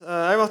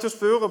vært jo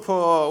spurt på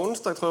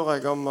onsdag, tror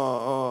jeg, om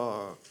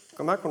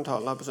jeg kunne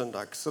tale på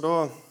søndag. Så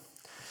da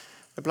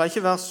det ble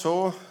ikke være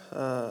så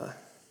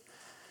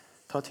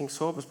ta ting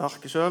så på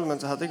sparket selv, men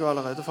så hadde jeg jo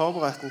allerede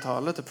forberedt en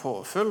tale til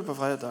påfyll på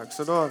fredag.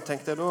 Så da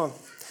tenkte jeg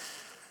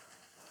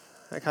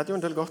jeg hadde jo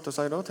en del godt å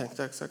si da,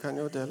 tenkte jeg, så jeg kan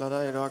jo dele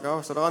det i dag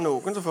også. Så det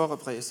noen som får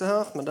reprise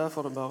her, men der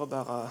får det bare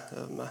bære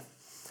over med.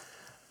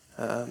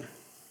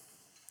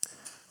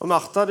 Og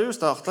Martha, du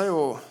startet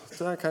jo,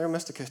 det kan jo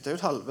mest kutte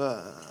ut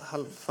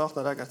halvfarten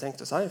av det jeg har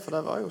tenkt å si, for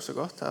det var jo så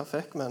godt. Her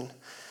fikk vi en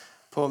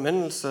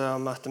påminnelse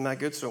om at vi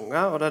er Guds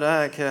unger, og det er det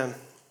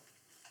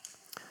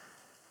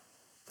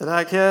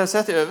jeg har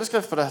sett i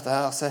overskrift på dette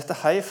her, så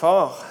heter Hei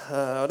far.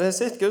 Og det har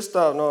sett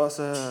Gustav nå,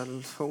 så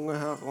funget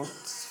her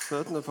rundt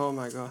føttene på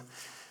meg, og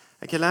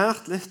jeg har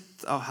lært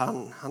litt av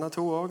han. Han er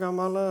 2 år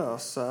gammel, og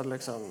så er det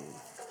liksom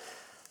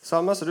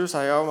samme som du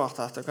sier,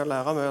 Martha, at jeg kan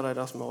lære mye av de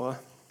der små.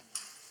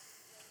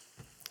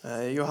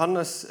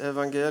 Johannes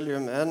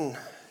evangelium 1,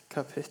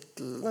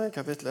 kapittel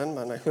 1,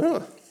 mener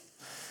jeg.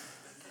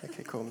 Jeg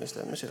kan komme i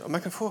stemmeskjell. Om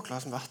jeg kan få et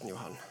glass med vatten,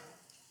 Johan.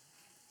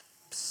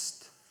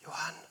 Psst,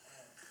 Johan.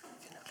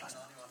 Finn et glass.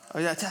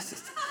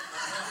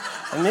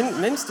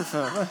 Minste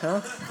føre, ja.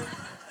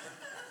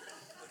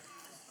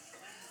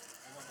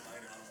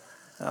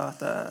 Ja,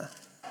 det er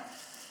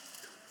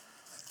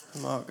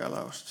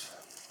mageløst.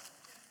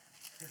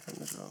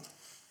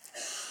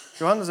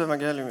 Johannes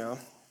evangelium, ja.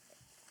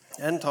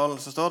 1:12,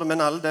 så står det,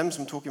 men alle dem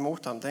som tok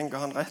imot ham, den ga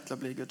han rett til å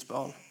bli Guds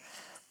barn.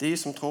 De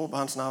som tror på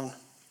hans navn.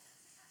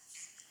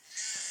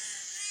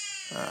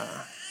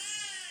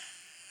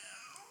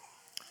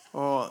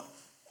 Og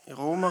i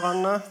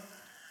Romerne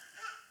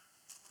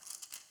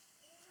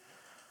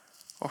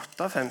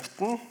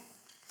 8:15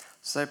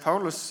 sier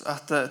Paulus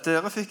at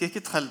dere fikk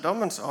ikke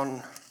trelldommens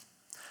ånd,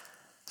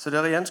 så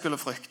dere igjen skulle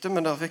frykte,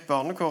 men dere fikk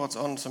barnekårets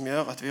ånd, som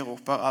gjør at vi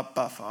roper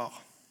Abba,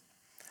 far.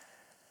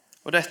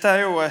 Og dette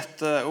er jo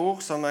et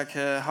ord som jeg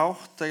har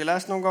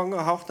lest noen ganger,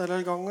 og hørt en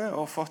del ganger,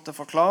 og fått det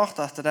forklart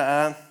at det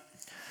er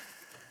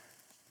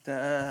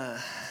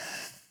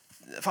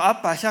for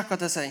Abba er ikke akkurat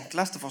det som er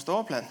enklest å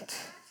forstå plent.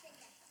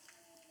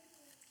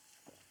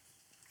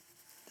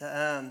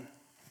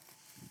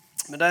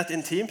 Men det er et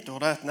intimt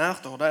ord, det er et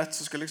nært ord, det er et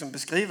som skal liksom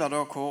beskrive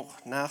da hvor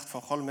nært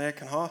forhold vi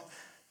kan ha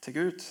til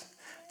Gud.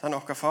 Det er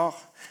noe far.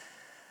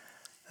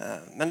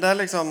 Men det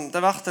er liksom, det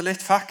har vært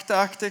litt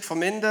faktaaktig for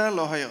min del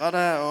å høre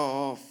det,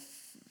 og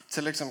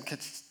til liksom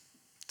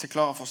til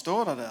klare å forstå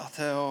det der,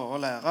 til å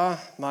lære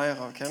mer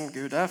av hvem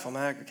Gud er for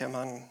meg, og hvem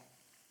han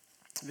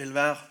vil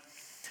være.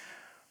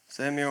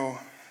 Så er vi jo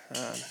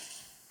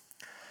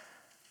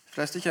de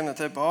fleste kjenner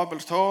til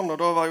Babels tårn, og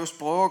da var jo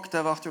språk,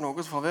 det ble jo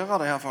noe som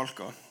forvirret de her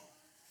folka.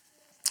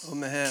 Og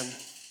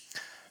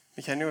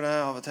vi kjenner jo det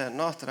av og til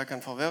ennå, at det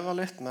kan forvirre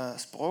litt med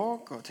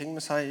språk og ting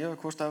vi sier, og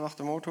hvordan det har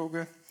vært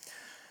mottaget.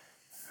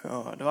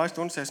 Det var en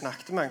stund siden jeg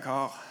snakket med en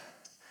kar,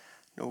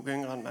 noe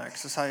yngre enn meg,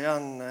 så sier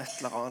han et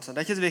eller annet. Så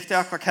det er ikke så viktig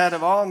akkurat hva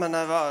det var, men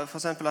det var for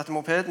eksempel at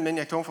mopeden min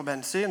gikk tom for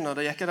bensin, og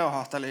det gikk det å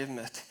hate livet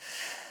mitt.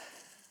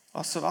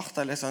 Og så ble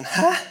det litt sånn,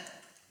 hæ?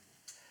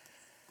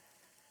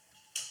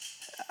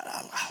 Jeg har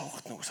aldri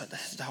hørt noe sånt.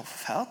 Det har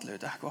forferdelig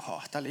ut, det er å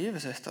hate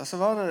livet sitt. Og så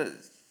var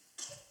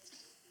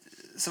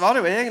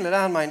det jo egentlig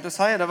det han mente å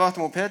si. Det var at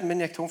mopeden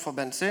min gikk tom for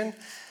bensin,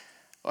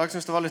 og jeg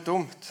synes det var litt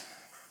dumt.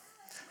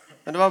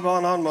 Men det var bare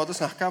en annen måte å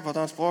snakke på, et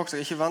annet språk som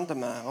jeg ikke vant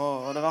med,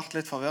 og det ble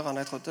litt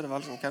forvirrende. Jeg trodde det var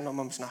liksom, kan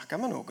man snakke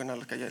med noen,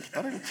 eller skal jeg hjelpe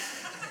deg?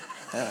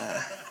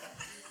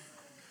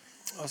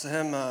 Og så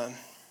har vi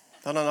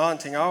en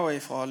annen ting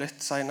også fra litt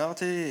senere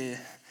tid.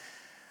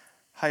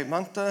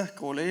 Heimante,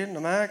 Grolin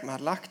og meg, vi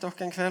hadde lagt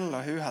dere en kveld,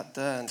 og hun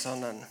hadde en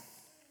sånn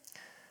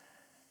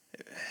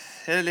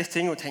det er litt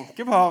ting å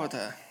tenke på av og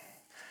til.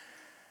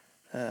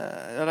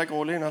 Det er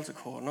Grolin, altså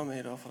kona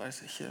mi, da, for de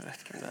som ikke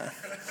vet hvem det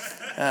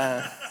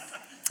er.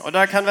 Og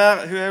det kan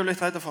være, hun er jo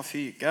litt redd for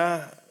fyke,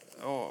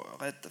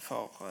 og redd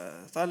for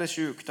det er litt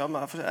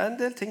sykdommer. For det er en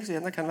del ting som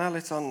gjerne kan være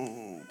litt sånn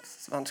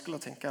vanskelig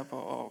å tenke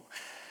på.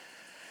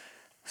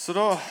 Så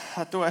da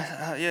hadde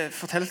jeg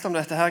fortalt om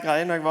dette her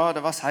greiene.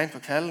 Det var sent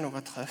på kvelden, hun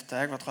var trøtt,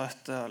 jeg var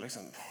trøtt.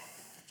 Liksom.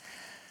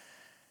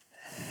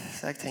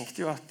 Så jeg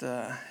tenkte jo at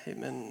i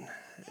min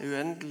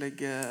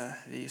uendelige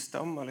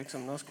visdom, og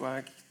liksom, nå skal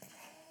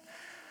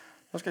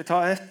jeg ta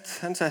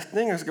en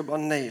setning, og skal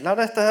bare naile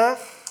dette her,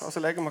 og så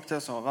legger jeg meg til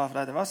å sove,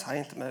 for det var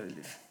sent.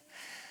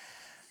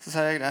 Så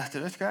sier jeg det,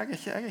 vet du hva,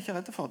 jeg er ikke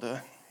redd for å dø.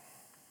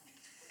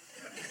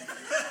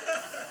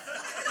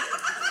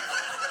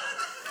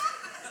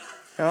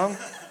 Ja.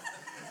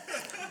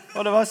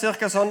 Og det var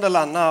cirka sånn det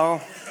landet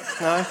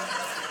også.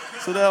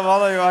 Så der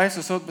var det jo en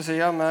som satt på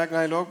siden av meg,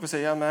 når jeg lå på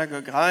siden av meg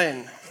og grein.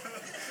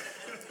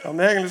 Om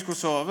jeg egentlig skulle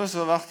sove,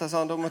 så var det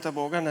sånn, da måtte jeg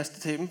bruke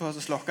neste time på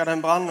å slokke den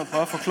brannen og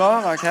prøve å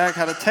forklare hva jeg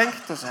hadde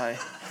tenkt å si,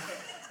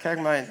 hva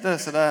jeg mente.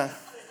 Så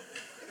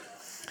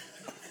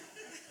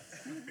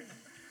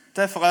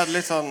derfor er det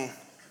litt sånn,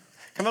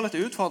 det kan være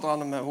litt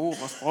utfordrende med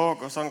ord og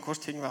språk, og sånn,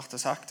 hvordan ting blir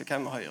sagt, og hva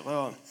vi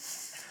hører.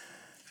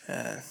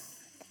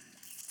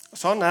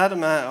 Sånn er det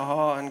med å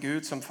ha en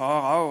Gud som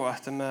far også,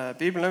 at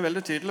Bibelen er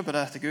veldig tydelig på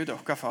det, at Gud er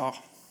deres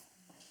far.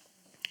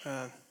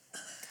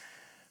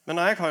 Men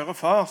når jeg hører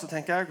far, så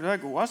tenker jeg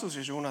det gode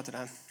assosiasjoner til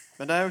det.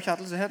 Men det jo ikke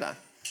alle som har det.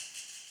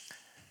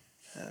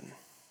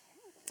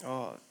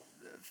 Og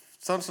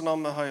sånn som når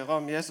vi hører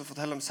om Jesus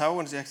forteller om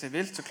sauen som gikk seg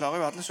vilt, så klarer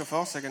jo alle å se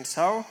for seg en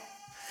sau. I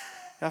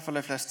hvert fall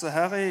de fleste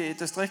her i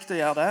distriktet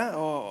gjør det.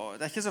 Og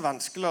det ikke så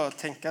vanskelig å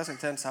tenke seg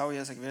til en sau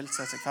gir seg vilt,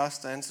 setter seg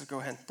fast, og en som skal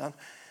gå og hente den.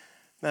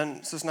 Men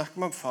så snakker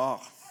vi om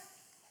far.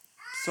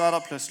 Så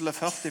det plutselig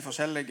 40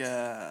 forskjellige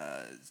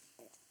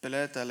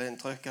bilder eller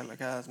inntrykk, eller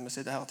hva vi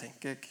sitter her og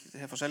tenker.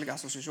 Det forskjellige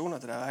assosiasjoner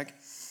til det.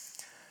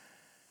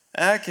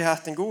 Jeg har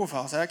hatt en god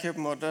far, så jeg har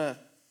på en måte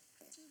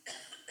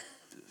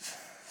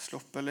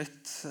sluppet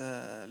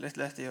litt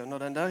lett igjennom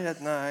den der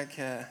gjerne.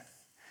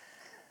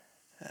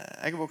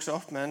 Jeg vokser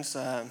opp med en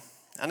som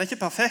han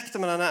ikke perfekt,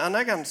 men han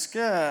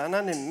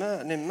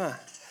nimme.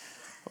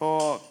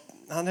 Og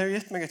han har jo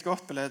gitt meg et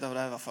godt bilde av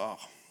det jeg var far.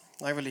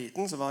 Når jeg var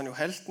liten, så var han jo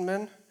helten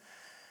min.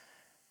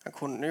 Han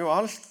kunne jo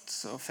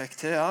alt, og fikk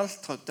til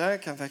alt, trodde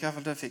jeg. Han fikk i hvert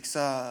fall til å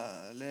fikse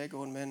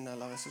legoen min,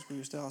 eller hvis jeg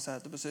skulle justere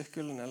setet på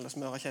sykkelen, eller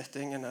smøre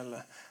kjettingen,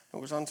 eller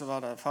noe sånt, så var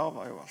det. Far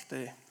var jo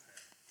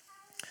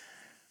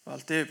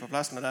alltid på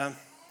plass med det.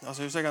 Og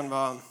så husker jeg han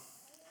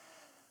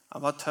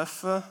var tøff.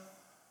 Jeg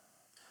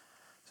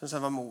synes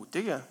han var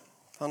modig. Jeg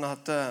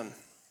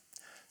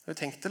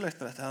tenkte litt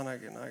på dette her når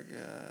jeg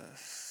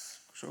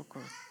skulle se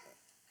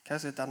hva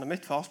som dannet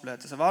mitt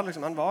farsbilde. Så var det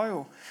liksom, han var jo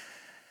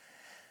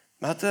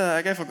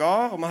jeg fra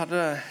gard, og vi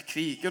hadde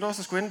kviker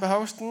som skulle inn på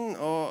høsten,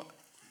 og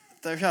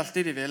det jo ikke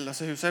alltid de ville.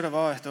 Så husker jeg det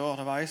var et år,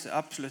 det var jeg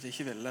absolutt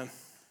ikke ville.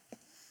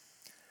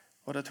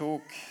 Og det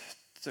tok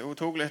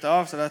litt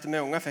av, så vi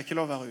unger fikk ikke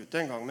lov å være ute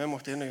en gang. Vi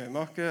måtte inn og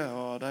gjemme oss,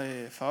 og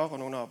far og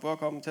noen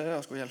naboer kom til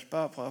og skulle hjelpe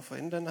og prøve å få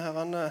inn denne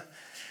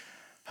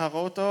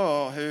herråda,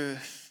 og hun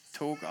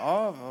tok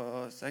av,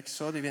 og jeg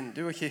så de i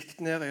vinduet og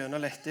kikket ned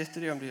og lette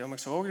etter dem om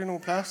jeg så dem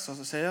noen plass,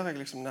 og så ser jeg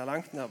liksom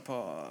langt ned på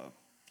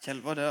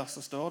kjelva der,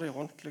 så står de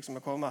rundt liksom,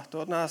 og kommer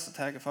attårene, så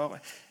tar jeg far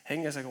og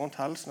henger seg rundt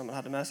halsen, og man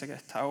hadde med seg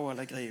et tau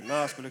eller grime,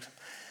 og skulle liksom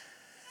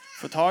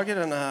få tag i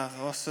denne her,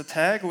 og så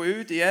tar hun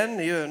ut igjen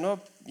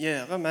gjennom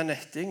gjerde med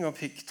netting og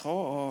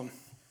piggtråd, og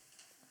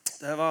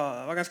det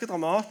var ganske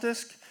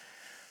dramatisk.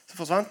 Så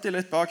forsvant de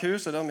litt bak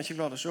huset der vi ikke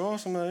klarte å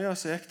se så mye, og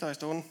så gikk det en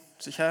stund,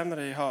 så kommer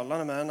de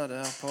halene med henne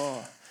der på,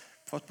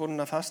 fått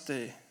bunden fast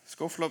i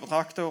skufflet på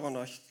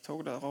traktoren, og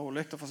tok det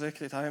rolig og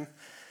forsiktig hjem.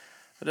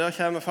 Og der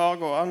kommer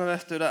far gående,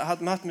 vet du.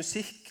 Hadde vi hatt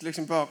musikk,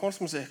 liksom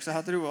bakgrunnsmusikk, så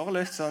hadde det jo vært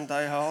litt sånn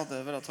Die Hard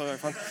over det, tror jeg.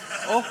 For han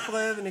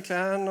oppreven i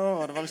klærne,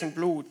 og det var liksom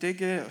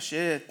blodige, og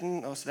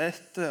skjeden, og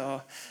svette,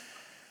 og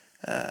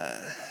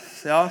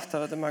ja,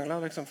 det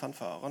manglet liksom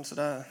fanfaren, så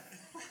det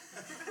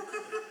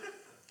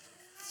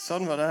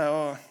sånn var det,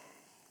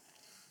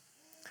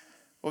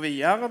 og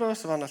videre da,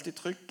 så var han alltid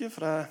trygg,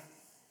 for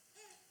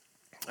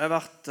jeg har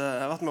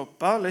vært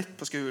mobbet litt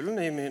på skolen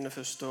i mine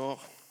første år.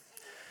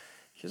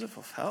 Ikke så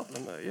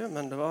forferdelig mye,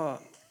 men det var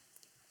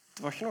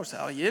ikke noe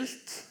særlig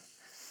gildt.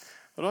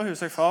 Og da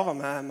husker jeg far var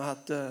med. Vi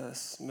hadde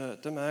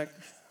møte meg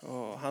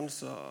og han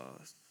som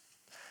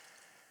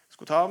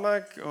skulle ta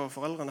meg, og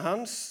foreldrene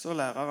hans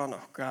og lærere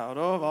noe. Og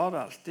da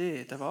var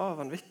det var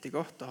vanvittig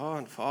godt å ha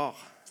en far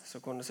som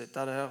kunne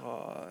sitte der.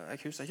 Og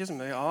jeg husker ikke så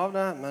mye av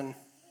det, men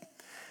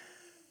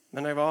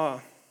jeg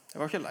var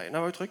ikke alene, jeg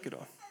var jo trygg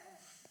da.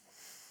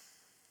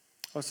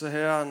 Og så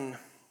har han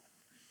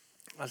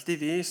alltid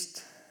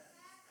vist.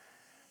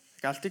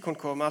 Jeg har alltid kunnet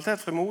komme. Alltid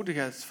hatt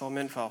frimodighet for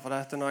min far. For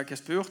dette, når jeg har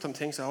spurt om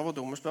ting, så har det vært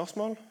dumme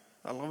spørsmål.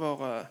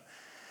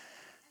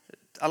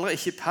 Aldri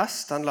ikke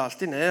passet. Han la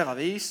alltid ned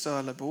aviser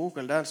eller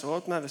bok eller det han så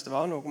med hvis det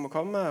var noe å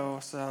komme.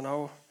 Og så har han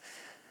også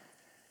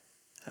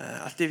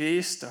alltid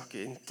vist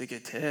dere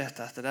integritet.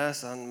 At det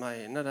som han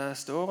mener,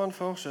 det står han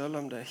for. Selv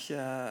om det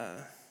ikke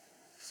er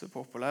så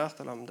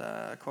populært, eller om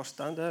det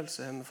koster en del,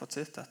 så har vi fått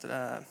sett at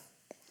det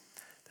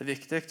er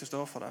viktig å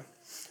stå for det.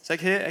 Så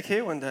jeg har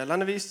jo en del.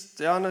 Han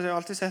har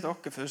alltid sett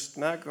dere først,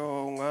 meg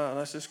og unger,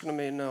 søskene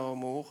mine og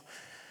mor.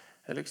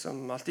 Jeg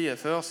liksom alltid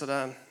før, så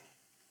det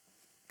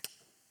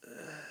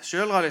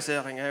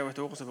selvrealisering er jo et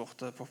ord som har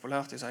vært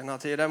populært i senere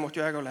tid. Det måtte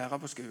jo jeg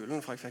lære på skolen,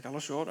 for jeg fikk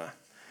aldri se det.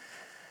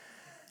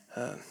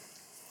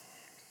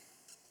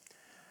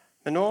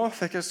 Men nå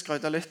fikk jeg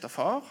skryte litt av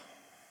far.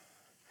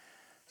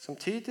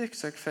 Samtidig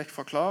så jeg fikk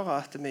forklare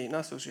at mine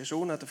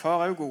assosiasjoner til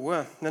far er jo gode,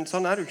 men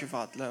sånn er det jo ikke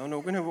for alle. Og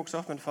noen har vokst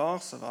opp med en far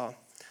som var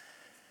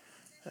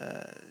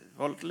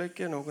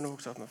voldelige, noen har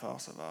vokst opp med en far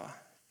som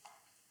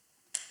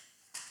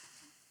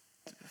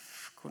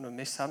kunne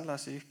mishandle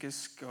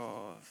psykisk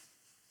og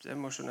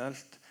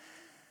emosjonelt.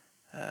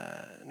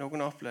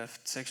 Noen har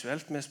opplevd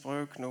seksuelt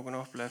misbruk, noen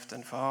har opplevd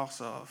en far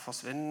som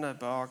forsvinner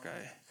bak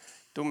en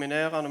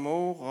dominerende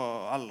mor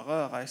og aldri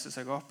reiser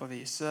seg opp og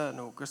viser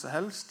noe som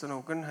helst. Og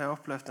noen har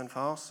opplevd en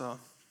far som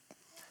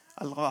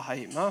aldri var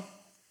hjemme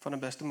på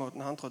den beste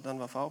måten han trodde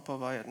han var far på,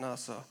 var gjerne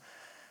så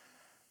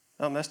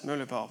det var mest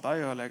mulig på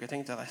arbeid og legge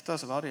ting til rette,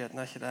 så var det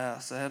gjerne ikke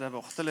det. Så er det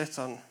borte litt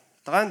sånn,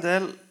 det er en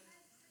del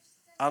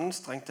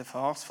anstrengte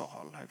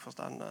farsforhold, jeg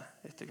forstand det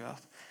etter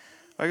hvert.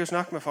 Og jeg har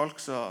snakket med folk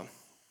som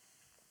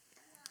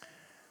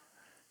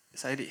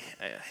sier de,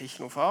 jeg har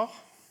ikke noen far.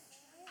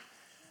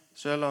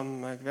 Selv om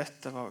jeg vet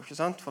det var jo ikke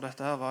sant, for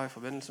dette her var i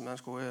forbindelse med en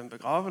skulle i en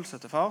begravelse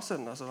til far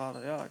sin, og så var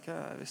det,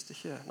 jeg visste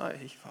ikke, nei,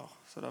 ikke far.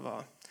 Så det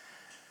var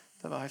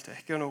helt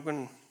vekk. Og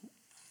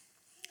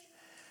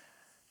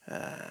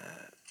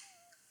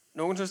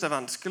noen synes det er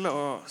vanskelig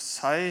å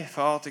si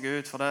far til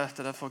Gud, for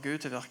det får Gud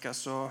til å virke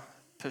så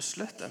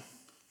puslete.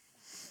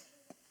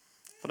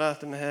 For det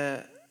at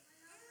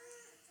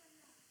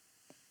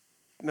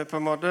vi på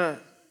en måte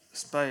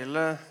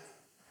speiler,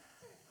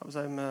 vi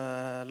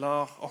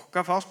lar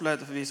okke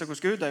farsbildet for å vise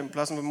hvordan Gud er på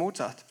plassen på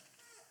motsatt.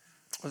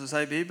 Og så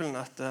sier Bibelen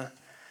at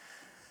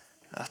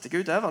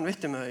Gud er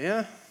vanvittig mye.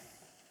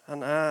 Han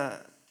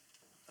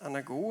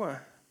er god,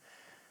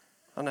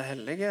 han er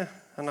hellig,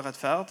 han er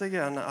rettferdig,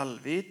 han er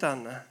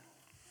allvitende,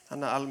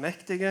 han er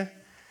allmektig.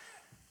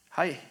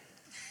 Hei,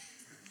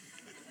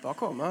 bare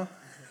komme.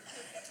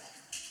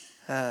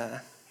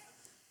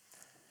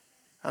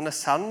 Han er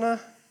sann,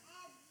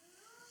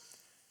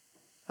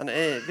 han er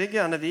evig,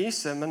 han er vis,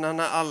 men han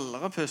er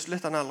aldri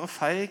puslete, han er aldri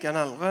feig, han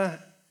er aldri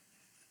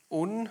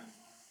ond,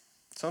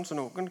 sånn som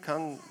noen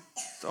kan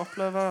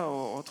oppleve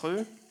og tro.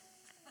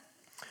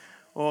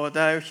 Og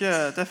det er jo ikke,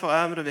 derfor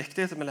er det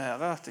viktig at vi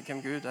lærer hvem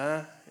Gud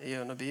er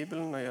gjennom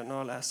Bibelen, og gjennom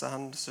å lese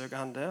han, søke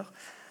han der,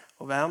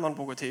 og hver man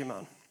bruker tid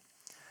med han.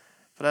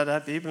 For det er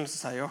det Bibelen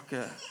som sier oss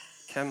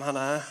hvem han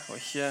er, og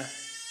ikke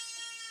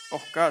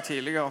okke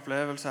tidligere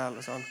opplevelser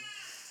eller sånn.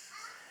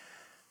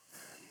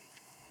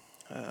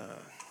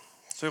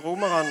 Så i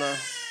Romerne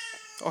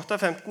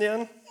 8:15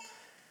 igjen,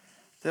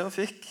 dere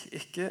fikk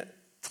ikke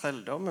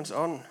trelldommens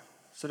ånd,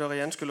 så dere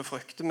igjen skulle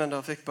frykte, men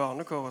dere fikk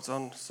barnekårets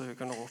ånd, så vi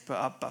kunne rope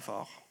Abba,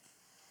 far.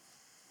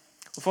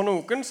 Og for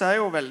noen så er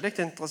jo veldig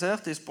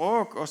interessert i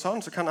språk og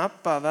sånn, så kan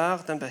Abba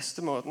være den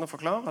beste måten å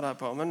forklare det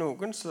på, men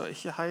noen som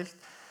ikke helt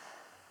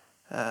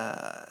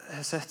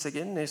har sett seg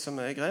inn i så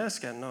mye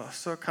gresk ennå,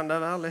 så kan det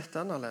være litt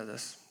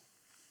annerledes.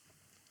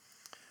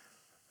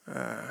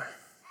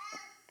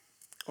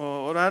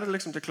 Og da er det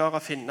liksom til å klare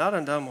å finne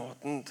den der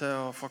måten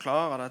til å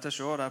forklare det, til å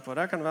se det på.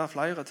 Det kan være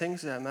flere ting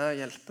som er med og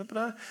hjelper på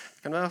det.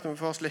 Det kan være at vi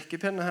får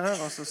slikkepinne her,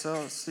 og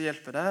så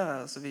hjelper det,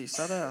 og så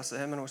viser det, og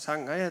så har vi noen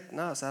sanger i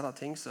etene, og så er det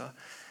ting som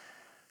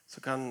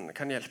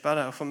kan hjelpe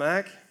det. Og for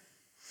meg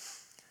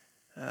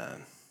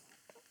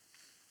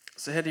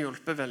så har det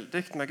hjulpet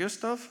veldig med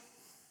Gustav.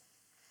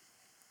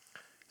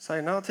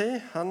 Senere tid,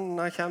 han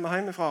kommer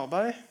hjem fra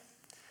arbeid,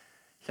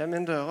 kommer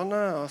inn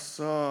dørene, og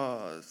så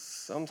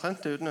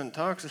omtrent uten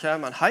unntak, så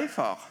kommer han, hei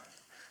far.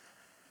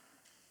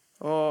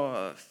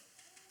 Og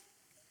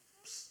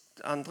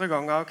andre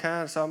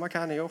ganger, samme hva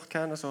han har gjort, hva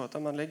han har sådd,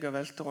 man ligger og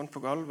velter rundt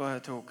på gulvet,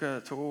 og tok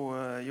 2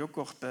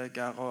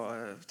 yoghurtbeger,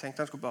 og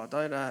tenkte han skulle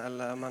bade i det,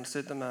 eller man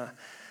sitter med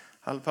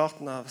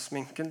halvparten av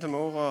sminken til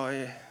mora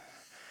i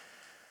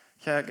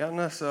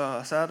kjegene,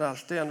 så er det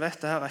alltid, han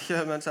vet det her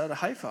ikke, men så er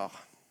det hei far.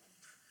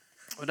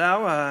 Og det er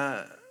jo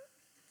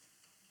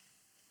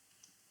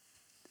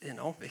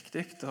enormt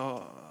viktig å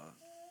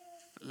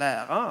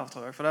lære av,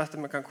 tror jeg, for det at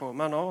vi kan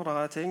komme når det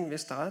er ting,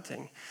 hvis det er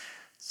ting,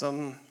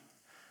 som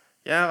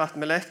gjør at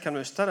vi lett kan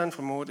miste den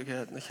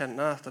frimodigheten og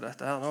kjenne at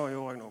dette her nå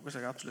gjorde jeg noe som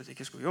jeg absolutt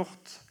ikke skulle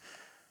gjort.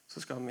 Så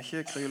skal vi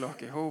ikke kryle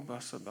oss i hop,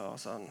 og så bare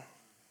sånn.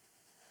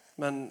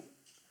 Men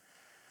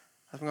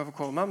at vi kan få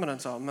komme med den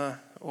samme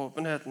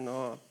åpenheten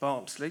og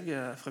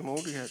barnslige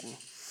frimodigheten.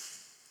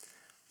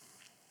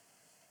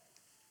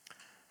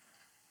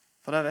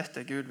 For det vet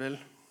jeg Gud vil.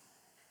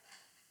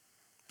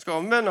 Vi skal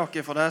omvende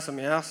noe for det som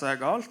gjør så er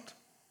galt.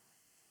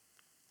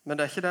 Men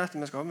det er ikke det at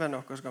vi skal omvende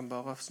noe, så skal vi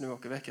bare snu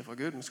oss vekk fra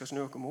Gud. Vi skal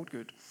snu oss mot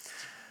Gud.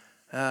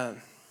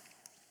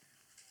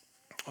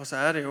 Og så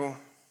er det jo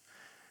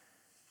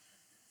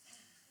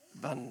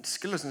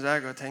vanskelig, synes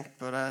jeg, å tenke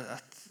på det,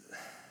 at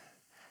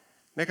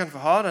vi kan få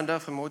ha den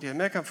der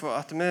frimodigheten.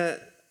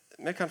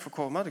 Vi kan få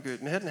komme til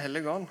Gud. Vi har den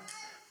hellige ånd,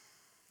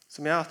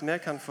 som gjør at vi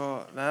kan få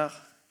være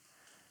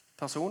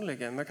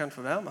personlige, vi kan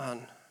få være med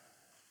han.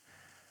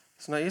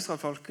 Så når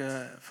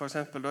Israelfolket for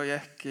eksempel da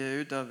gikk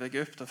ut av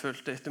Egypt og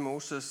fulgte etter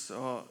Moses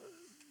og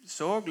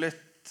så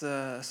litt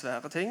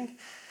svære ting,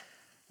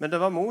 men det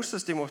var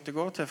Moses de måtte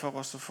gå til for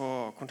oss å få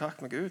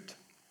kontakt med Gud.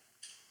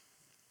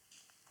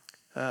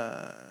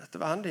 Det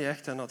var han de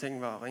gikk til når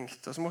ting var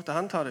ringt, og så måtte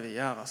han ta det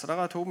videre. Så det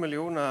er 2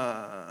 millioner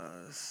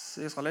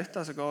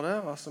israelitter som går der,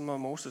 og så må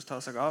Moses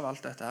ta seg av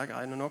alt dette her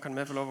greiene. Nå kan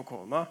vi få lov å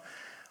komme.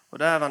 Og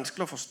det er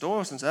vanskelig å forstå,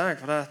 synes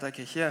jeg, for det at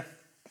jeg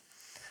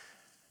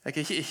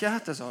ikke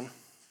hatt det sånn.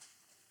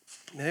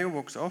 Vi har jo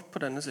vokset opp på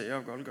denne siden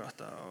av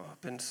Golgata og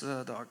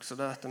pinsedag, så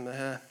det at vi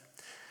har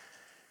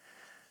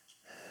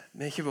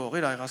ikke vært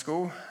i deres sko.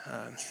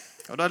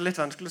 Og da er det litt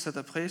vanskelig å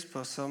sette pris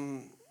på,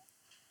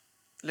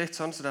 litt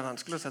sånn som det er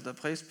vanskelig å sette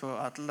pris på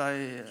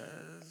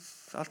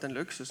alt den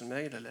luksus som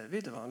egentlig lever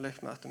i det vanlig,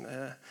 med at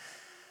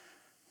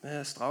vi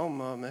har strøm,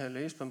 og vi har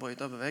lys på en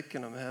bryter på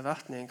veggen, og vi har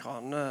vatten i en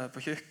krane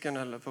på kjøkken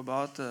eller på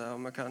badet, og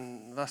vi kan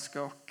vaske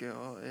oss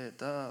og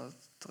ete og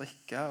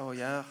drikke og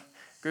gjøre.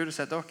 Gud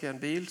setter oss i en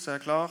bil som er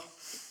klar.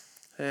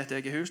 Jeg har et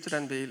eget hus til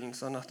den bilen,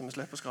 sånn at vi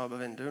slipper å skrape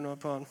vinduene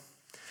på den.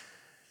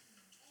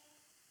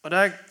 Og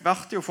det ble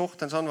jo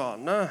fort en sånn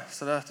vane,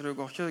 så det at du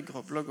går ikke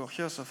grubler, går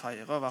ikke og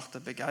feirer og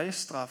blir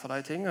begeistret for de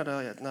tingene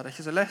der. Det er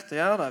ikke så lett å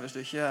gjøre det hvis du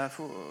ikke er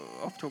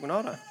opptatt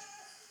av det.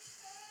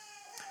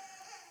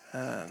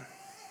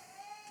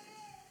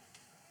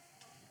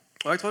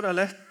 Og jeg tror det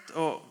er lett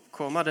å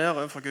komme der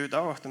overfor Gud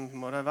også, at det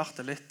må ha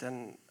vært litt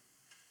en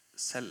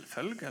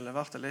selvfølge, eller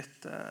vært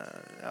litt,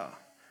 ja,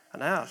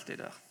 han er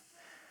alltid der.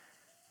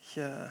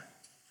 Ikke,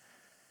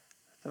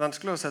 det er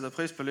vanskelig å sette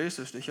pris på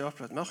lyset hvis du ikke har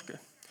opplevd mørket.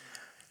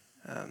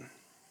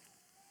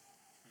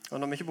 Og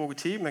når vi ikke bruker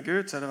tid med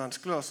Gud, så er det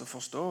vanskelig å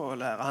forstå og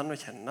lære han å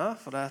kjenne,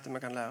 for det er at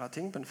vi kan lære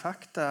ting på en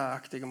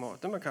faktaaktig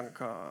måte. Vi kan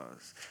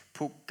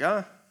pugge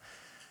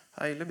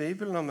hele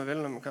Bibelen når vi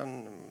vil, når vi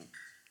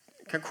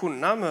kan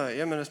kunne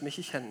mye, men hvis vi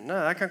ikke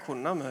kjenner, jeg kan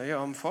kunne mye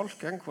om folk,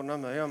 jeg kan kunne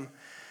mye om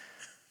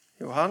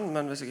Johan,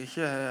 men hvis jeg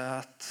ikke har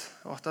hatt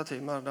 8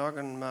 timer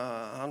dagen med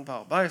han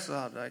på arbeid, så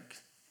hadde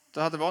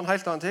det vært en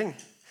helt annen ting.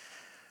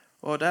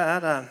 Og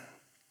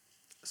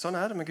sånn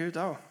er det med Gud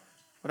også.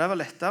 Og det var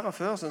lettere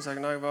før, synes jeg,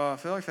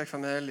 før jeg fikk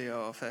familie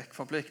og fikk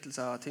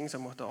forpliktelser av ting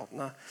som jeg måtte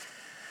ordne.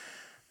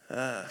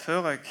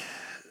 Før jeg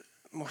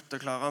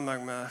måtte klare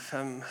meg med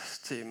 5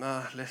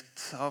 timer,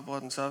 litt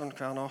avbrøden søvn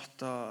hver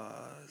natt,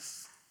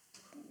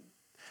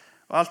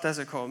 og alt det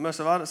som kom med,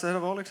 så har det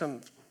vært liksom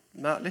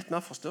litt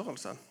mer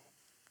forstyrrelse.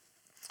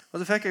 Og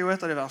så fikk jeg jo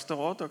et av de verste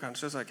rådene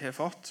kanskje som jeg har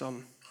fått,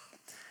 som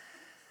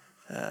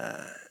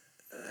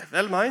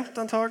vel meint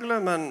antagelig,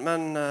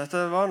 men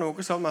det var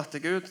noe som at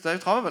Gud, det er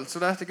jo travelt,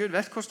 så det er at Gud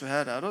vet hvordan du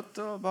har det.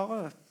 Da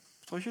bare,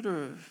 tror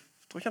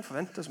ikke han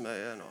forventer så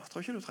mye nå.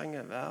 Tror ikke du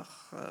trenger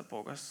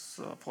brukes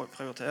og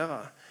prioritere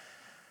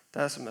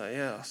det så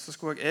mye. Så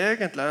skulle jeg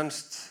egentlig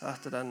ønske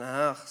at denne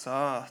her sa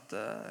at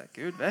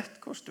Gud vet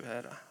hvordan du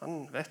har det.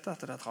 Han vet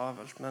at det er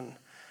travelt, men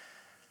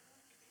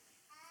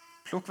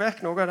plukk vekk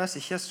noe av det som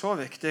ikke er så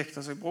viktig.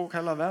 Altså, bruk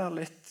heller være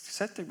litt,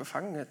 sett deg på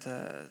fanget til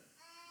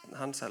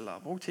hans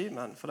heller. Bruk tid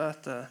med han, for det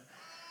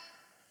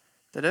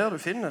er der du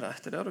finner det.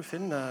 Det er der du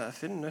finner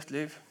nytt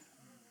liv.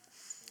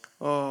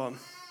 Og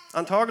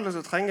antagelig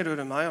så trenger du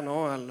det mer nå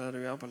enn du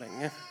gjør på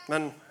lenge.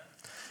 Men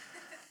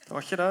det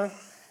var ikke det.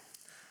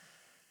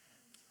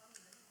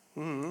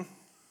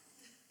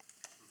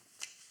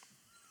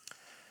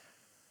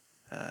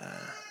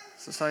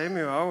 Så sier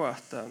vi jo også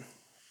at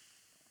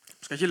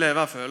vi skal ikke leve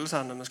av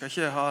følelsene. Vi skal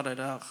ikke ha de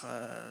der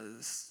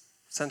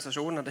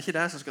sensasjoner. Det er ikke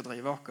det som skal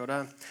drive oss.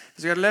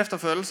 Hvis jeg hadde levd av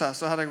følelser,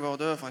 så hadde jeg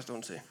vært død for en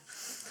stund siden.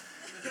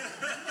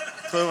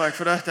 Tror jeg,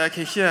 for jeg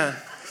ikke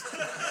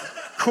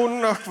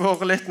kunne nok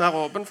vært litt mer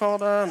åpen for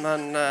det,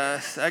 men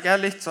jeg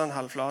er litt sånn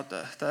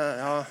halvflate. Det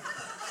er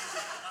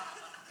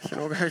ikke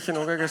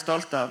noe jeg er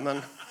stolt av, men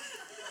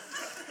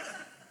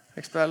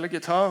jeg spiller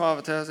gitar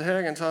av og til, så har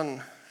jeg en sånn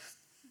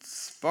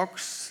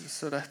boks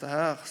som dette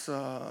her,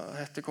 som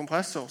heter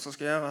kompressor, som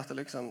skal gjøre at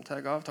det liksom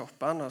tar av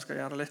toppene og skal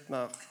gjøre det litt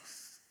mer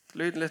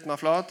lyden litt mer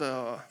flate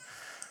og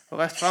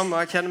rett frem, og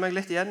jeg kjenner meg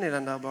litt igjen i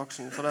den der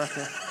boksen, for det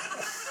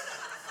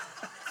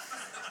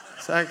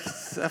så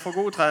jeg får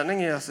god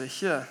trening i altså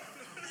ikke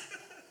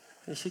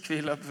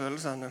hvile på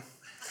følelsene.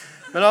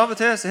 Men av og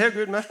til så har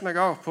Gud møtt meg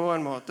også på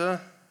en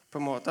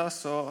måte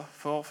så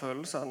får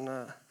følelsene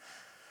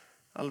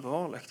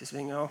alvorlig i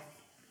svinger også.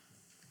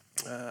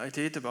 En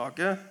tid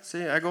tilbake,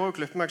 jeg går og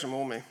klipper meg som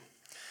mor mi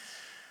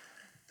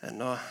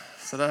ennå,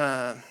 så det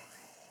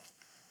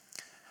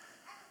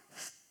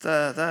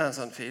er en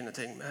sånn fine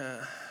ting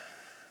med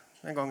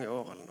en gang i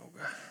år eller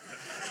noe.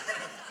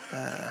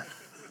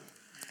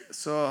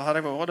 Så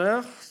hadde jeg vært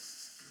der,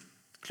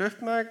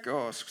 klippet meg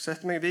og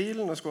sett meg i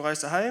bilen og skulle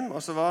reise hjem,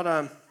 og så var det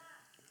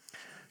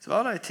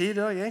en tid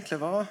der jeg egentlig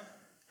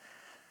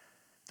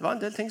det var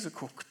en del ting som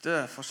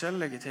kokte,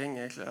 forskjellige ting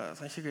egentlig. Jeg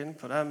trenger ikke gå inn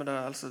på det, men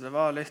det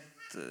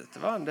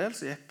var en del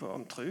som gikk på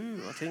om tro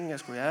og ting jeg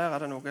skulle gjøre. Er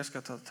det noe jeg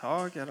skal ta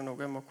tag i? Er det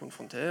noe jeg må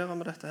konfrontere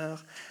med dette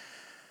her?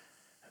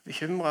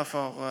 Bekymret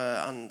for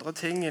andre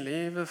ting i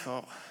livet,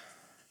 for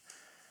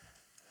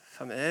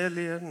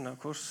familien og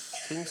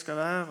hvordan ting skal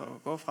være og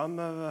gå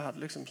fremover.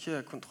 Hadde liksom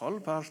ikke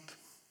kontroll på alt.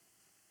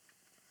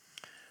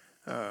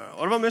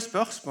 Og det var mye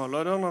spørsmål,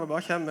 og når det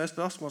bare kommer mye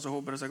spørsmål så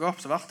hoper det seg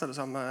opp, så ble det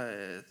som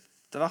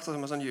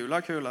en sånn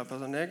julekule på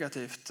sånn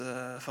negativt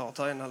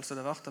foretegn. Altså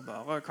det ble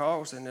bare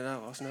kaos inni der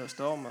og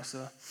snøstorm.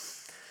 Altså.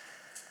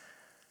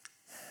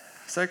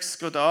 Så jeg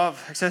skrudde av.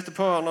 Jeg setter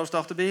på, når du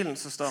starter bilen,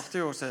 så starter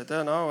jo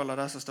CD-en av, eller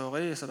det som står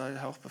i, så det jeg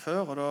har hørt på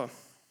før. Og da,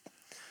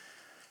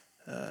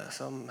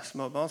 som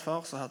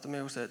småbarnsfar, så hadde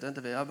vi jo CD-en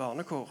til VA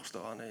barnekor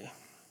stående i.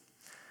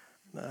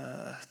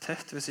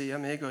 Tett ved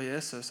siden av meg og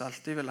Jesus,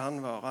 alltid vil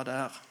han være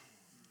der.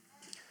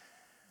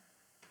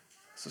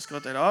 Så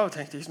skrudde jeg det av og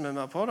tenkte ikke så mye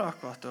mer på det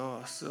akkurat,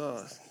 og så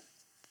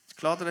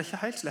klarte det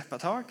ikke helt slippe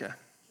taket.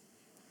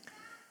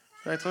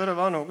 Jeg tror det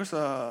var noe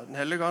som Den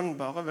hellige ånd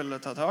bare ville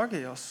ta tag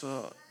i, og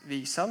så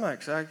vise meg,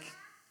 så jeg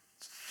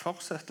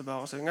fortsetter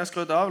bare å synge. Jeg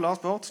skrudde av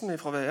Lars Bårdsen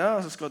fra VA,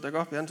 og så skrudde jeg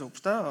opp Jens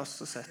Opstad, og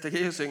så setter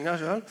jeg i å synge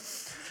selv.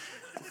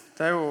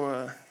 Det er jo,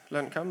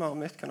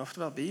 lønnkammeret mitt kan ofte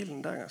være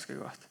bilen, det er ganske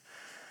godt.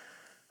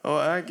 Og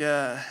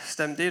jeg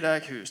stemte i det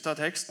jeg huste av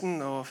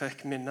teksten, og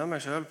fikk minne meg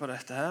selv på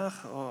dette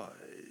her, og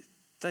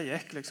det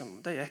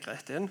gikk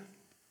rett inn.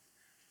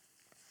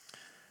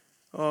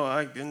 Og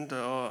jeg begynte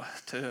å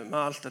tømme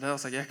alt det der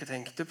som jeg gikk og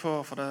tenkte på,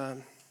 for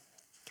det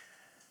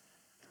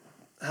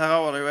her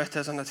var det jo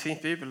et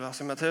fint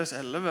bibelvers. I Matteus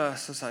 11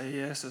 så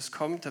sier Jesus: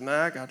 «Kom til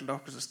meg, alle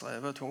dere som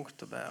strever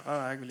tungt å bære,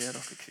 og jeg vil gi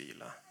dere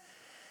hvile.»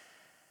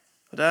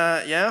 Og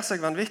det gjør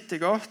seg vanvittig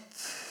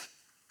godt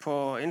på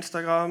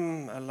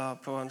Instagram, eller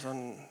på en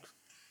sånn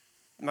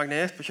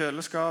magnet på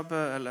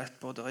kjøleskapet, eller et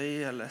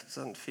broderi, eller et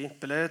sånt fint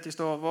billett i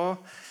stovet.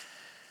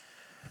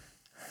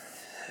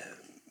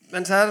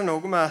 Men så det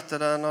noe med at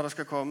når det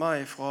skal komme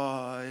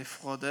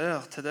ifra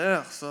der til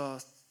der,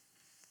 så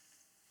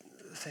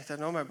tenkte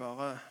jeg, nå må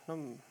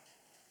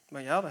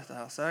jeg gjøre dette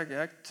her. Så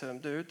jeg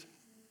tømte ut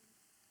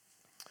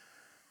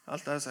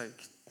alt det som jeg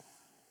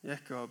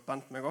gikk og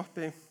bandt meg opp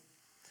i.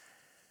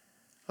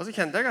 Og så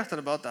kjente jeg at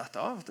det bare datt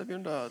av. Det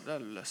begynte å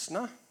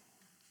løsne.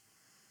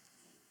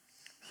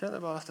 Kjente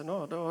jeg bare at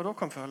da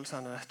kom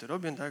følelsene, vet du. Da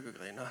begynte jeg å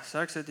grine.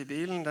 Så jeg sitter i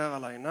bilen der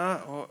alene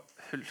og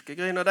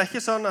hulkegriner. Og det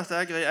ikke sånn at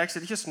jeg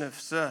sitter ikke og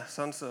snufser,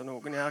 sånn som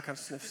noen her kan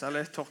snufse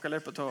litt, torke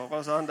litt på tårer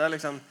og sånn. Det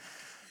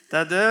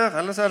det der,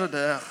 eller så det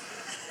der.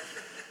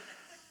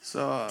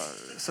 Så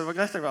det var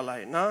greit jeg var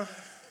alene.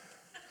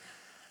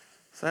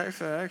 Så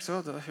jeg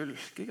så det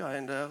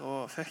hulkegreien der,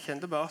 og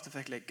kjente bare at jeg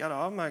fikk legge det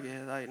av meg i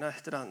det ene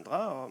etter det andre.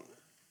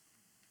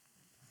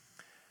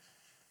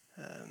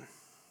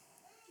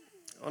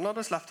 Og når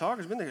det slapp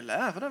taket, så begynte jeg å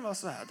le, for det var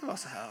så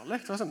herlig.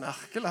 Det var så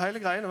merkelig.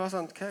 Hele greien var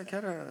sånn, hva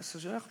det som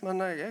skjer?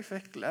 Men jeg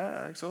fikk le.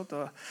 Jeg så det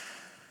og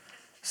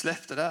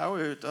slepte det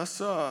også ut. Og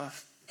så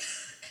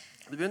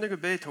det begynte jeg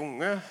å bli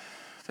tunge.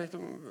 Jeg tenkte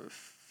å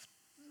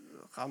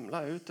ramle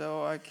ut, og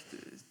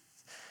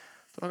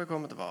da hadde jeg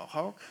kommet til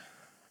Varhaug.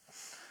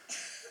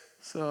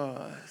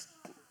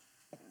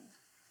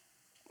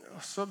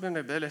 Og så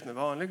begynte jeg å bli litt med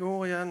vanlige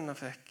ord igjen, og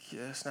fikk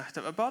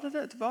snakket. Det var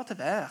bare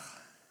til vær.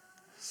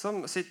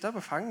 Som sitter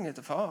på fanget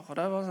til far, og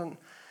det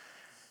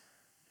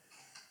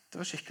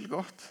var skikkelig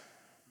godt.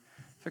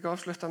 Fikk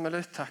avsluttet med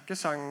litt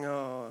takkesang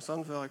og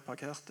sånn før jeg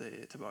parkerte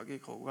tilbake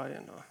i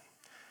Krogveien og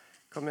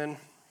kom inn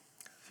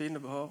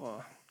fine på hår og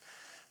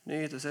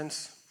ny til sinns.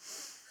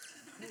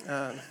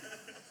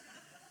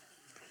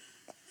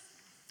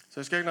 Så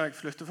husker jeg når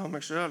jeg flyttet for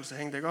meg selv, så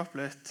hengte jeg opp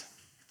litt.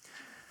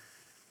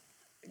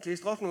 Jeg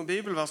klistret opp noen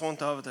bibelvers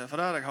rundt av og til, for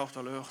det hadde jeg hørt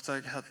og lurt. Så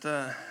jeg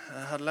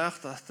hadde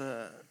lært at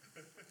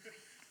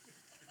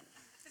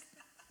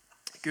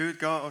Gud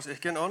ga oss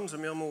ikke en ånd som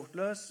gjør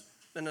motløs,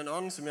 men en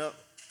ånd som gjør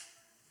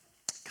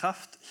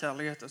kraft,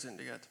 kjærlighet og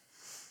syndighet.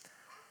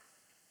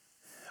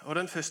 Og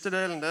den første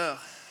delen der,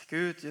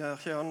 Gud gjør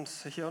ikke ånd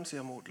som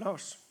gjør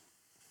motløs.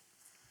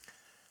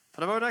 For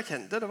det var jo det jeg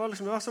kjente, det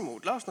var så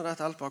motløs når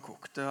alt bare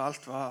kokte, og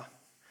alt var,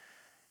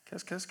 hva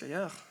skal jeg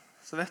gjøre?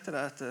 Så vet jeg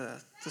det at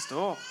det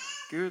står,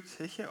 Gud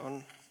ikke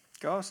ånd,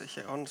 ga oss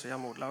ikke ånd som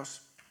gjør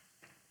motløs.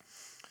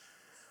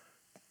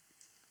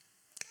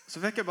 Så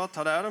fikk jeg bare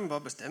ta det av dem og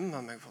bare bestemme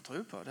meg for å tro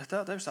på.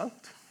 Dette det jo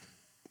sant.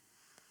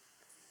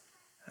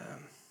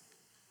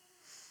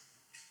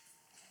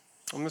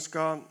 Og vi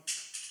skal...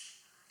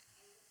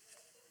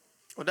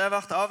 Og det har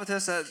vært av og til,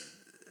 så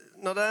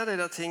når det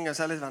de der tingene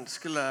som litt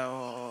vanskelig,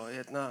 og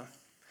gjerne...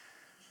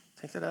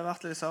 tenkte jeg det har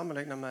vært litt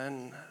sammenlignet med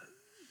en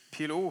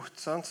pilot,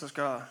 sant, som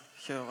skal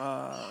kjøre...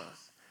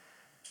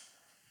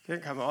 En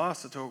kamerat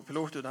som tok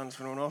pilotutdannelse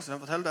for noen år siden,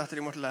 fortalte at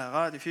de måtte lære,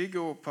 de fyger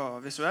jo på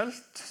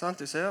visuelt,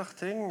 sant? De ser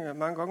ting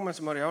mange ganger, men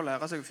så må de også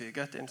lære seg å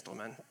fyge et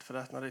instrument, for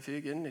når de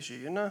fyger inn i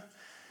skyene,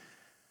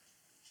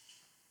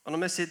 og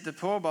når vi sitter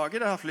på bak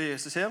i det her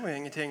flyet, så ser vi jo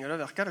ingenting, og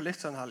da virker det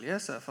litt sånn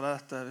halvgjese, for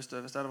hvis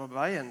det var på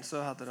veien,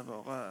 så hadde det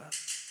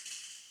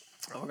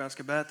vært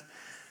ganske bad.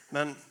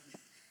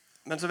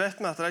 Men så vet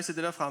vi at de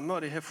sitter der fremme,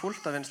 og de har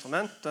fullt av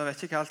instrument, og jeg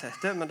vet ikke hva alt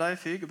heter, men de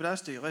fyger på det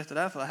styret etter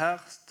det, for her,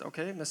 ok,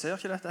 vi ser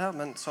ikke dette her,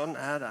 men sånn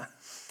det.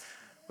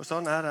 Og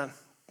sånn det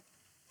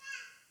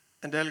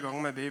en del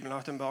ganger med Bibelen,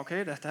 at de bare, ok,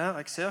 dette her,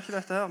 jeg ser ikke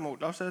dette her,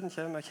 motløsheten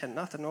kommer, jeg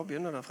kjenner at nå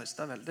begynner det å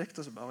friste veldig,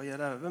 og så bare gi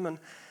det over, men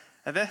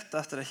jeg vet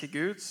at det ikke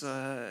Gud som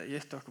har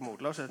gitt dere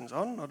motløshetens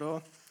ånd, og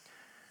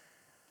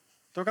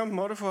da kan vi på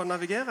en måte få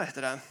navigere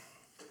etter det.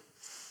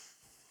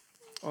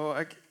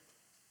 Og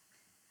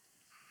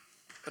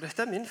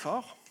dette min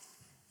far.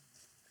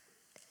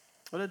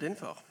 Og det din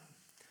far.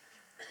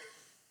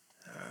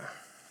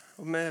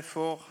 Og vi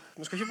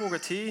skal ikke bruke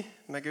tid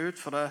med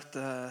Gud for det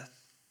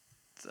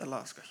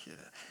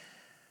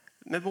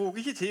vi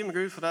bruker ikke tid med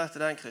Gud for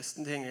det en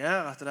kristen ting å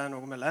gjøre, at det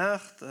noe vi har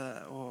lært,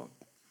 og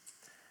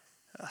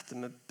at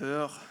vi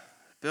bør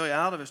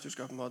gjøre det hvis du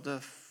skal på en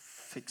måte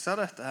fikse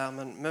dette her,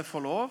 men vi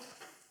får lov.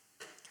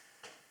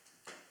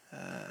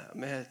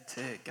 Vi har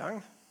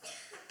tilgang.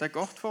 Det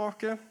godt for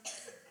oss.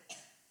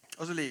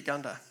 Og så liker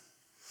han det.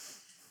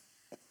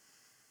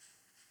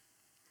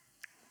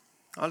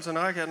 Altså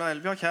når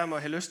Elbjørg kommer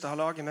og har lyst til å ha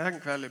lag i meg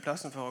en kveld i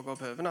plassen for å gå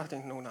på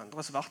overnatting til noen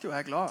andre, så ble jo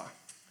jeg glad.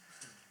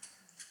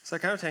 Så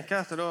jeg kan jo tenke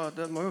at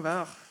det må jo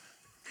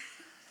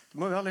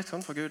være litt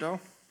sånn for Gud også.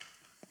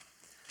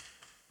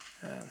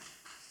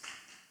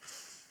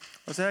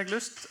 Og Og så har jeg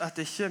lyst at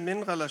ikke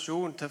min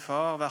relasjon til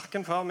far,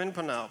 hverken far min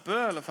på Nærbø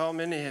eller far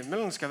min i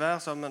himmelen, skal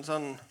være som en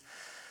sånn,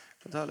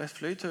 det er litt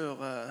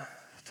flytur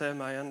til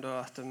meg igjen da,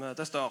 at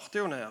det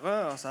starter jo nede,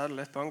 og så er det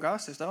litt bånn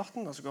gass i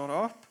starten, og så går det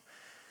opp.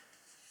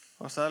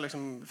 Og så er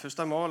liksom,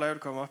 første mål er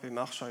jo å komme opp i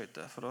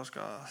marshøyde, for da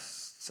skal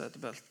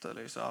setebeltet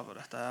lyse av og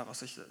dette her, og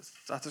så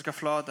at det skal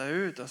flate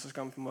ut, og så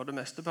skal på en måte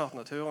mesteparten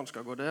av turen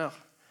skal gå der.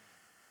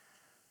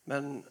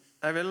 Men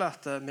jeg vil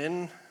at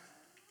min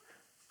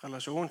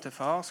relasjon til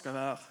far skal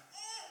være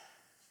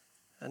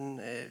en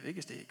evig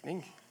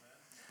stigning.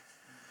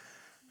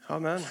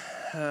 Amen.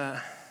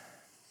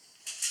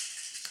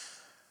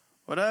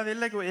 Og det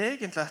vil jeg jo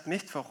egentlig at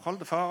mitt forhold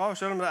til far også,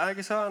 selv om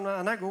jeg sa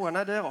han er god, han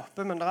er der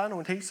oppe, men det er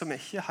noen ting som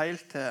ikke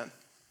helt til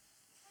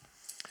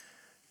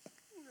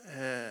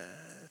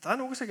det er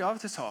noe som jeg av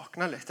og til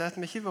savner litt, det er at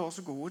vi ikke har vært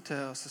så gode til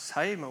å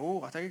si med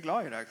ord at jeg er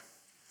glad i deg.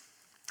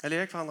 Eller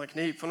jeg hverandre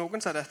knip. For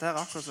noen så er dette her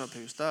akkurat som å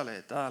puste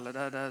litt, eller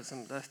dette har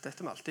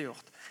vi alltid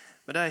gjort.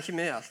 Men det er ikke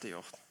vi alltid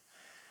gjort.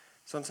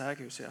 Sånn som jeg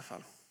husker i hvert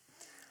fall.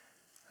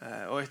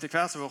 Og etter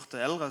hvert som jeg har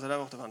vært eldre, så det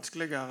har vært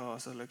vanskeligere å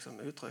liksom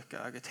uttrykke.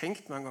 Jeg har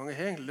tenkt mange ganger, jeg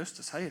har egentlig lyst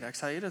til å si det.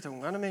 Jeg sier det til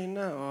ungene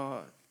mine, og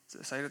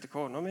jeg sier det til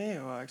kona mi,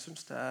 og jeg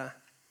synes det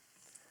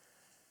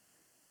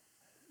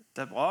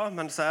er bra.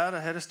 Men så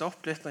har det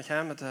stoppet litt når jeg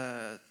kommer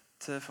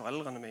til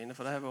foreldrene mine,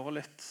 for det har vært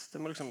litt,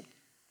 det må liksom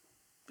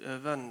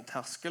over en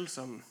terskel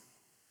som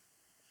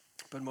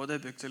på en måte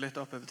har bygd seg litt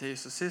opp over tid.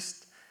 Så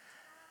sist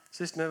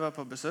vi var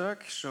på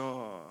besøk så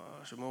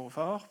mor og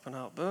far på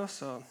Nærbø,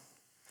 så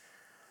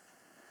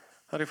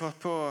hadde jeg fått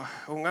på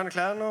ungene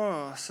klærne,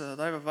 og så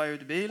da jeg var på vei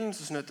ut i bilen,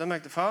 så snudde jeg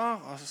meg til far,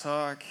 og så sa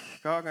jeg,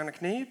 ga han en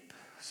knip,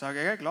 så sa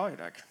jeg er glad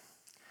i deg.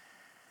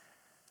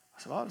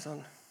 Og så var det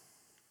sånn,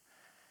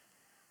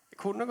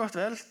 jeg kunne godt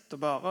velt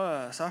og bare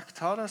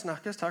sagt, ha det,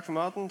 snakkes, takk for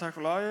maten, takk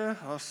for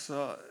laget, og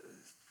så,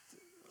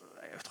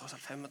 jeg er jo tross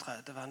alt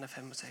 35, han er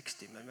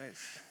 65, men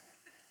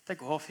det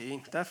går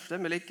fint. Det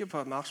vi ligger på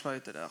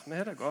marshøyde der. Vi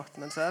har det godt.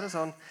 Men så er det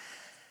sånn,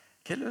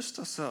 hva har lyst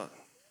til å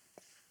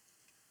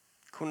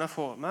kunne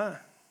få med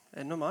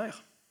enda mer?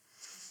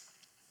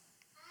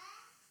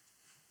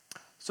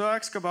 Så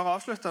jeg skal bare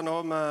avslutte nå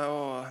med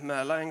å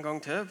melde en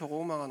gang til på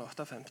Romeren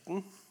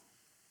 8:15.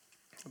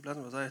 Det ble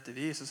som å si etter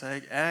vi, så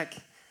sier jeg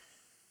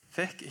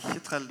fikk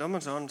ikke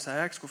trelldommen sånn så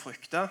jeg skulle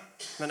frykte,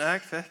 men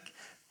jeg fikk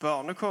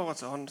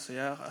barnekårets ånd som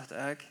gjør at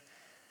jeg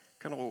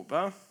kan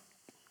rope,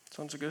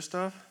 sånn som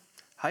Gustav,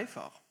 hei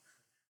far.